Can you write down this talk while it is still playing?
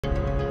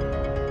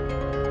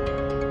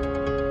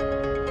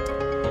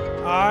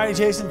right,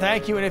 Jason,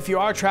 thank you. And if you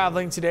are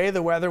traveling today,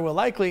 the weather will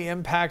likely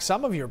impact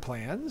some of your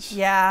plans.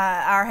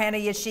 Yeah, our Hannah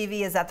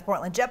Yeshivi is at the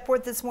Portland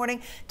Jetport this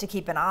morning to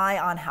keep an eye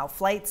on how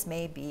flights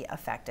may be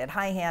affected.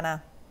 Hi,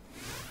 Hannah.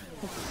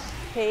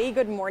 Hey,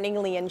 good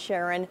morning, Lee and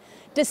Sharon.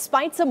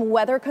 Despite some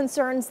weather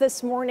concerns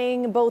this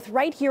morning, both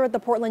right here at the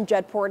Portland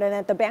Jetport and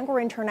at the Bangor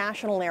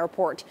International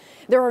Airport,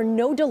 there are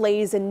no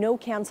delays and no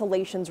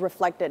cancellations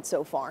reflected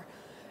so far.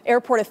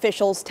 Airport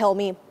officials tell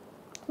me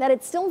that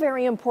it's still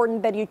very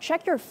important that you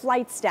check your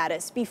flight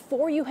status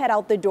before you head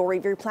out the door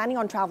if you're planning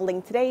on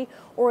traveling today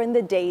or in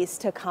the days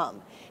to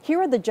come.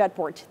 Here at the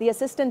Jetport, the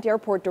assistant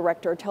airport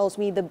director tells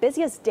me the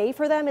busiest day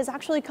for them is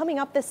actually coming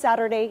up this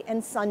Saturday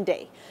and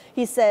Sunday.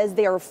 He says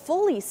they are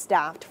fully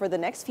staffed for the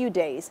next few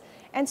days,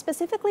 and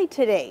specifically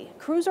today,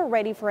 crews are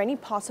ready for any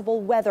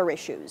possible weather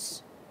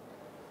issues.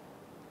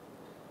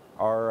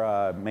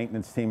 Our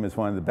maintenance team is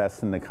one of the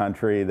best in the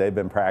country. They've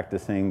been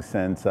practicing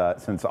since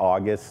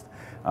August,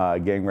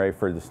 getting ready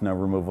for the snow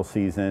removal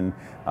season.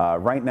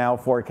 Right now,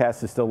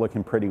 forecast is still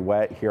looking pretty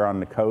wet here on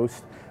the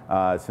coast,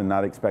 so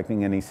not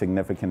expecting any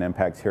significant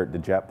impacts here at the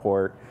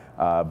Jetport.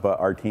 But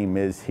our team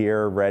is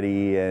here,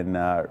 ready and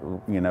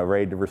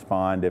ready to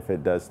respond if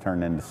it does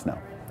turn into snow.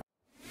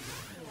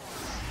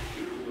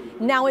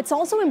 Now, it's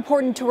also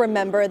important to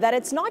remember that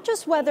it's not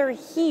just weather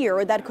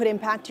here that could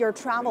impact your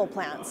travel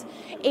plans.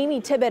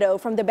 Amy Thibodeau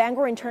from the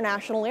Bangor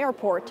International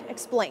Airport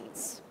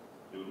explains.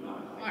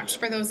 Watch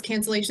for those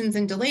cancellations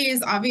and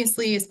delays,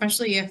 obviously,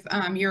 especially if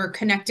your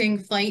connecting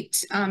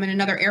flight in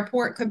another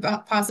airport could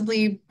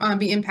possibly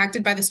be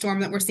impacted by the storm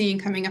that we're seeing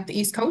coming up the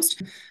East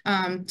Coast.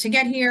 To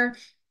get here,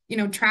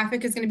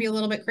 traffic is going to be a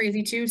little bit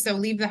crazy too, so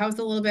leave the house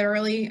a little bit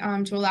early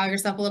to allow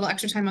yourself a little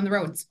extra time on the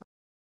roads.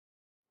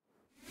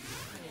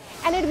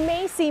 And it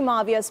may seem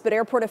obvious, but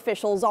airport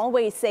officials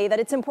always say that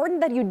it's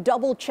important that you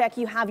double check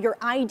you have your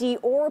ID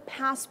or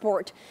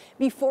passport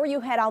before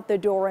you head out the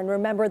door. And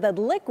remember that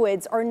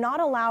liquids are not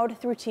allowed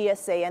through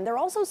TSA. And they're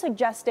also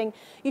suggesting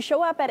you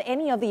show up at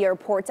any of the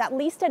airports at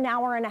least an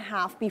hour and a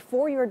half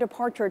before your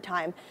departure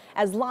time,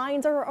 as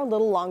lines are a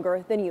little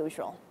longer than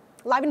usual.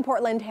 Live in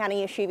Portland, Hannah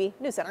Yeshivi,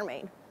 News Center,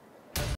 Maine.